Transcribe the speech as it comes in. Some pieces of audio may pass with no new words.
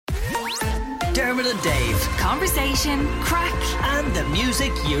Dermot and Dave. Conversation, crack, And the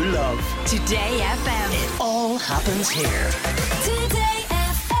music you love. Today FM. It all happens here. Today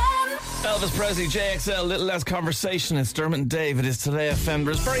FM. Elvis Presley, JXL, little less conversation. It's Dermot and Dave. It is Today FM.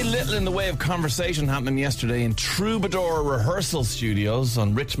 There's very little in the way of conversation happening yesterday in Troubadour Rehearsal Studios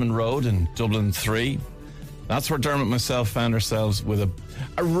on Richmond Road in Dublin 3. That's where Dermot and myself found ourselves with a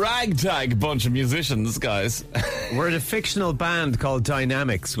ragtag bunch of musicians, guys. We're in a fictional band called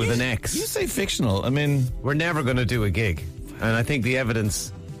Dynamics with an X. You say fictional. I mean, We're never going to do a gig. And I think the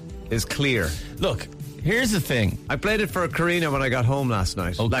evidence is clear. look, here's the thing. I played it for Karina when I got home last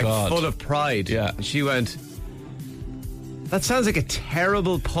night. Oh, God. Full of pride. Yeah. And she went, that sounds like a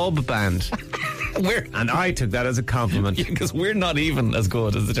terrible pub band. And I took that as a compliment. Because we're not even as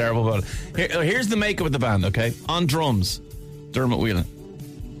good as the terrible band. Here's the makeup of the band, okay? On drums, Dermot Whelan.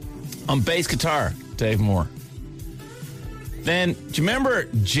 On bass guitar, Dave Moore. Then, do you remember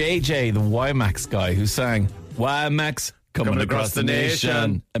JJ, the WiMAX guy, who sang WiMAX coming across the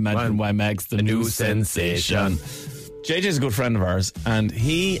nation? Imagine WiMAX, the new sensation. JJ's a good friend of ours, and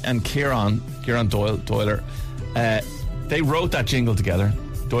he and Kieran Doyler, they wrote that jingle together.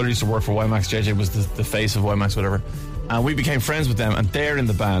 Doyler used to work for WiMAX. JJ was the face of WiMAX, whatever. And we became friends with them, and they're in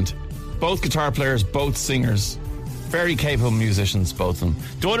the band. Both guitar players, both singers. Very capable musicians, both of them.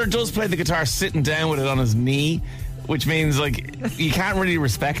 Doyler does play the guitar sitting down with it on his knee, which means, like, you can't really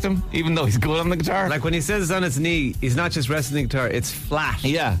respect him, even though he's good on the guitar. Like when he says it's on his knee, he's not just resting the guitar, it's flat.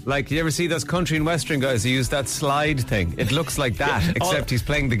 Yeah. Like, you ever see those country and western guys who use that slide thing? It looks like that, except he's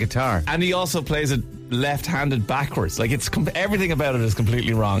playing the guitar. And he also plays it left-handed backwards. Like, it's everything about it is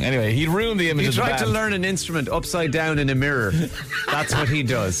completely wrong. Anyway, he'd ruined the image He of the tried to band. learn an instrument upside down in a mirror. That's what he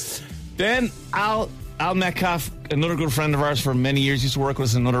does. Then Al Metcalf, another good friend of ours for many years, used to work with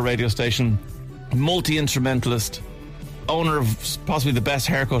us in another radio station. Multi-instrumentalist, owner of possibly the best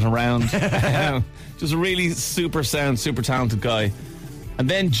haircut around. Just a really super sound, super talented guy. And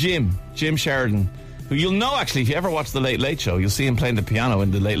then Jim Sheridan, who you'll know actually if you ever watch The Late Late Show. You'll see him playing the piano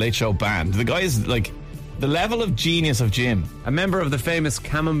in The Late Late Show band. The guy is like the level of genius of Jim. A member of the famous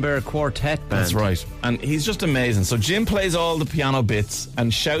Camembert Quartet band. That's right. And he's just amazing. So Jim plays all the piano bits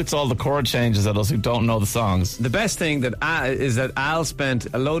and shouts all the chord changes at us who don't know the songs. The best thing is that Al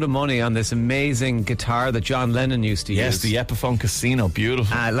spent a load of money on this amazing guitar that John Lennon used to Yes, use. the Epiphone Casino.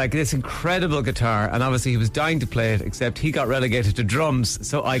 Beautiful. Like this incredible guitar, and obviously he was dying to play it, except he got relegated to drums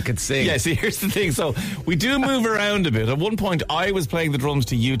so I could sing. Yeah, see, here's the thing. So we do move around a bit. At one point, I was playing the drums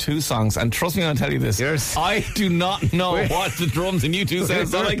to U2 songs, and trust me when I tell you this, I do not know what the drums in U2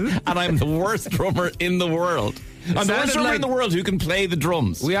 sound like, and I'm the worst drummer in the world. I'm the worst drummer in the world who can play the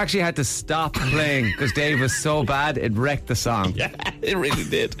drums. We actually had to stop playing because Dave was so bad it wrecked the song. Yeah, it really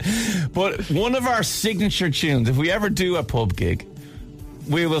did. But one of our signature tunes, if we ever do a pub gig,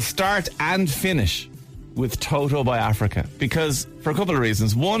 we will start and finish with Toto by Africa, because for a couple of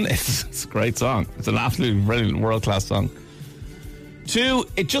reasons. One, it's a great song. It's an absolutely brilliant world-class song. Two,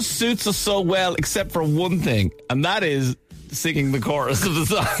 it just suits us so well, except for one thing, and that is singing the chorus of the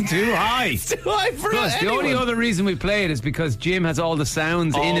song. Too high. It's too high for Plus, the only other reason we play it is because Jim has all the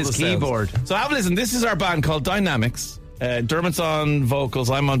sounds in his keyboard. So have a listen. This is our band called Dynamics. Dermot's on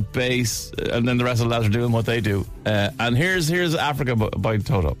vocals, I'm on bass, and then the rest of the lads are doing what they do. And here's Africa by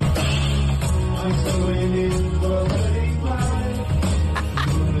Toto.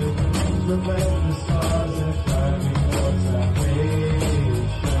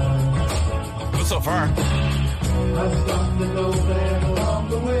 Good so far.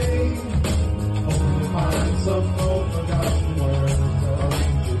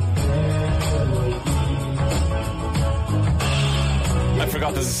 I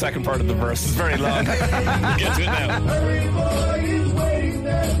forgot there's a second part of the verse. It's very long. We'll get to it now.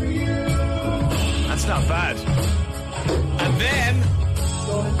 That's not bad. And then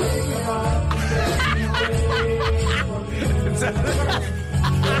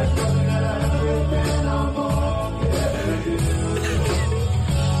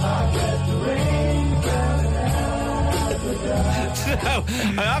now,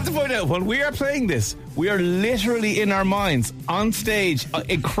 I have to point out, when we are playing this, we are literally in our minds on stage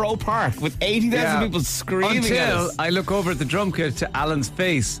in Crow Park with 80,000 people screaming at Until us. I look over at the drum kit to Alan's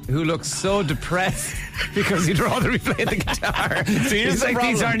face, who looks so depressed because he'd rather be playing the guitar. So here's He's the like,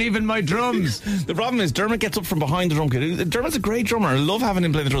 problem. these aren't even my drums. The problem is Dermot gets up from behind the drum kit. Dermot's a great drummer. I love having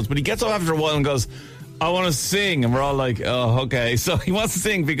him play the drums, but he gets up after a while and goes, I want to sing. And we're all like, oh, okay. So he wants to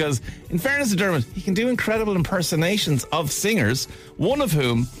sing because, in fairness to Dermot, he can do incredible impersonations of singers, one of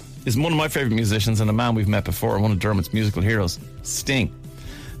whom is one of my favourite musicians and a man we've met before, one of Dermot's musical heroes, Sting.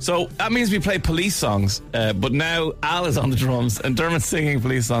 So that means we play police songs, but now Al is on the drums and Dermot's singing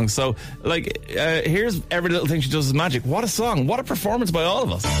police songs. So, like, here's Every Little Thing She Does Is Magic. What a song. What a performance by all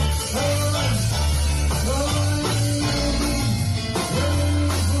of us.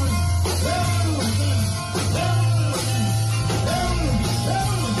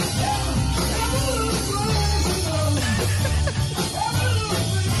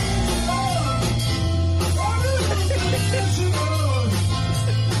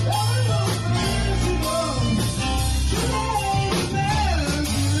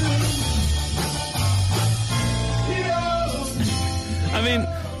 I mean,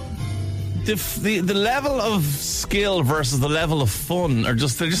 the level of skill versus the level of fun they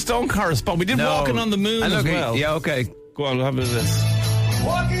just don't correspond. We did Walking on the Moon as well. Yeah, okay. Go on, we'll have a bit of this.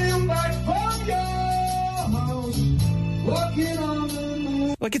 Walking back from your house, walking on the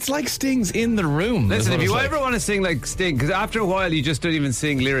moon. Like, it's like Sting's in the room. Listen, if you ever want to sing like Sting, because after a while you just don't even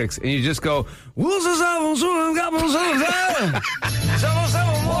sing lyrics and you just go, Walking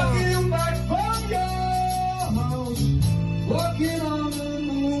back from your house, walking on the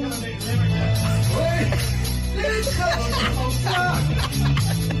moon. Wait, it's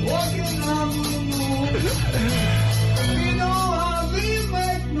walking on the moon. You know how we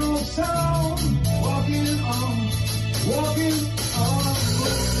make no sound. Walking on the moon.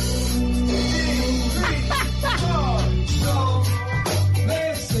 3, 4, so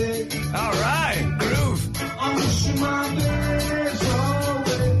basic. all right, groove. I'm wishing my days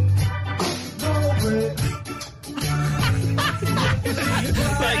away.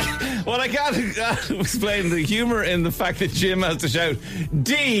 Like, well, I can't explain the humour in the fact that Jim has to shout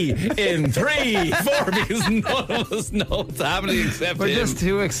D in 3, 4 because none of us know what's happening except We're him. just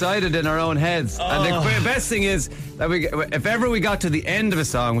too excited in our own heads. And the best thing is that if ever we got to the end of a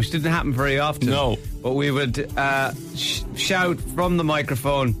song, which didn't happen very often, No. but we would shout from the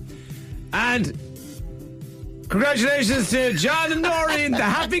microphone, and congratulations to John and Noreen, the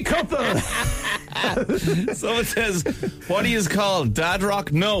happy couple. Someone says, what are you called? Dad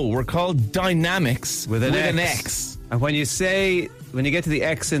Rock? No, we're called Dynamics With an an X. X. And when you get to the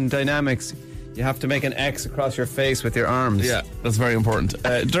X in Dynamics, you have to make an X across your face with your arms. Yeah, that's very important.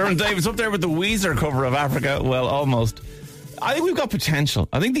 Dermot Davis up there with the Weezer cover of Africa. Well, almost. I think we've got potential.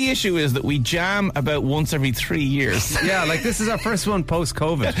 I think the issue is that we jam about once every 3 years. Yeah, like this is our first one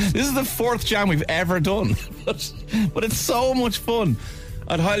post-COVID. This is the 4th jam we've ever done. but it's so much fun.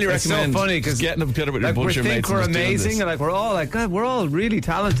 I'd highly It's so recommend funny because getting up together with your like, bunch we of think mates. we're and just doing amazing, this. and like we're all like, God, we're all really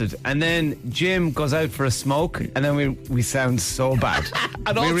talented. And then Jim goes out for a smoke, and then we sound so bad.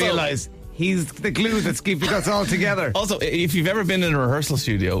 And we also- realise he's the glue that's keeping us all together. Also, if you've ever been in a rehearsal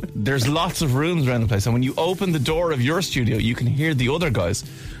studio, there's lots of rooms around the place, and when you open the door of your studio, you can hear the other guys.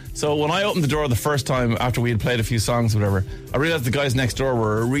 So when I opened the door the first time after we had played a few songs or whatever, I realised the guys next door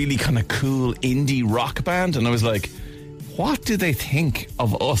were a really kind of cool indie rock band, and I was like, what do they think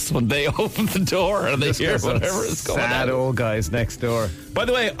of us when they open the door and they hear whatever is going Sad on? old guys next door. By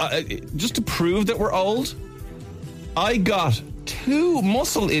the way, just to prove that we're old, I got 2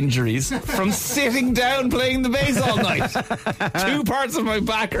 muscle injuries from sitting down playing the bass all night. 2 parts of my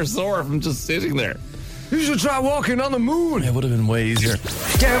back are sore from just sitting there. You should try Walking on the Moon. It would have been way easier.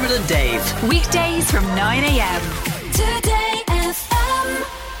 Dermot and Dave. Weekdays from 9 a.m. Today